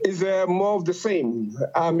is more of the same.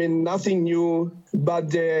 I mean, nothing new,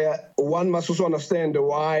 but one must also understand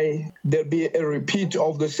why there'll be a repeat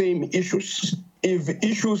of the same issues. If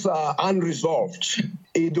issues are unresolved,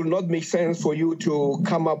 it will not make sense for you to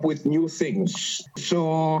come up with new things.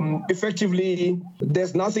 So effectively,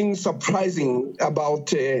 there's nothing surprising about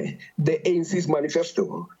the ANC's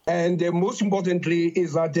manifesto. And most importantly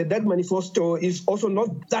is that that manifesto is also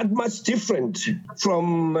not that much different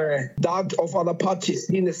from that of other parties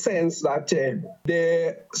in the sense that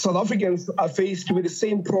the South Africans are faced with the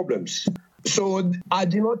same problems. So I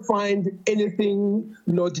did not find anything,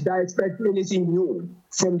 nor did I expect anything new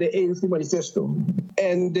from the ANC manifesto.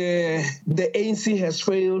 And the ANC has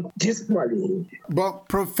failed dismally. But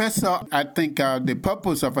Professor, I think the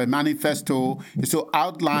purpose of a manifesto is to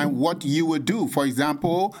outline what you would do. For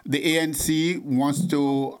example, the ANC wants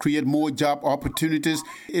to create more job opportunities.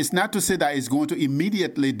 It's not to say that it's going to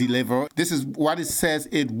immediately deliver. This is what it says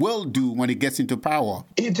it will do when it gets into power.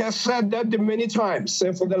 It has said that many times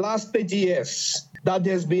for the last 30 years. That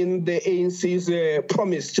has been the ANC's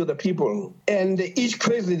promise to the people. And each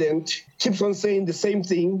president keeps on saying the same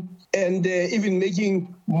thing and even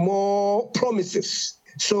making more promises.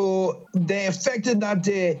 So the effect that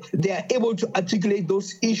they are able to articulate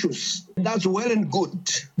those issues, that's well and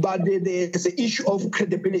good. But there's an issue of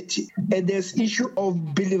credibility and there's issue of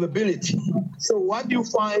believability. So what you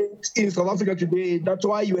find in South Africa today, that's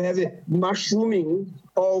why you have a mushrooming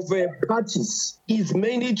of parties, is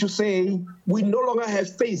mainly to say we no longer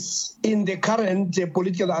have faith in the current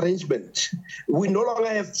political arrangement. We no longer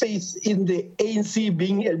have faith in the ANC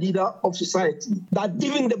being a leader of society. That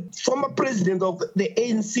even the former president of the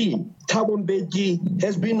ANC, Thabo Mbeki,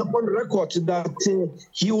 has been on record that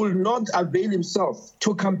he will not avail himself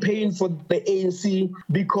to campaign for the ANC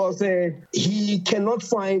because he cannot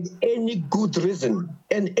find any good reason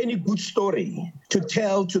and any good story to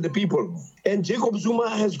tell to the people. And Jacob Zuma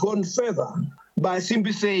has gone further by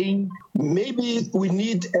simply saying, maybe we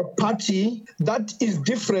need a party that is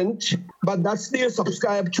different, but that still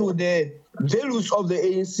subscribes to the values of the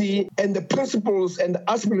ANC and the principles and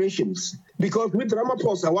aspirations. Because with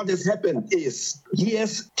Ramaphosa, what has happened is he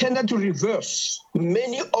has tended to reverse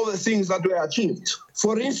many of the things that were achieved.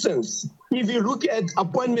 For instance, if you look at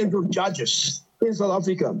appointment of judges in South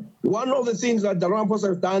Africa, one of the things that the Ramaphosa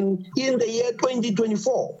has done in the year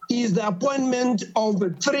 2024 is the appointment of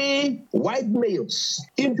 3 white males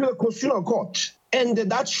into the Constitutional Court. And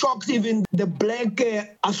that shocked even the Black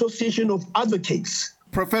Association of Advocates.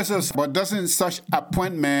 Professors, but doesn't such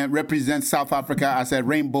appointment represent South Africa as a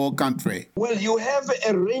rainbow country? Well, you have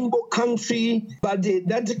a rainbow country, but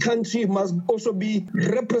that country must also be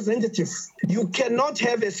representative. You cannot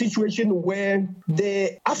have a situation where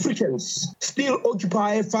the Africans still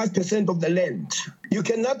occupy 5% of the land. You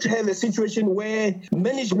cannot have a situation where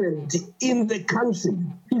management in the country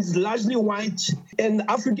is largely white and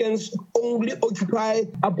Africans only occupy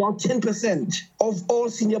about 10% of all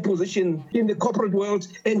senior positions in the corporate world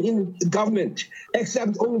and in government,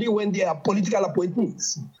 except only when they are political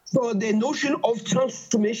appointees. So the notion of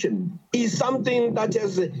transformation is something that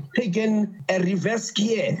has taken a reverse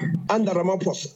gear under Ramaphosa.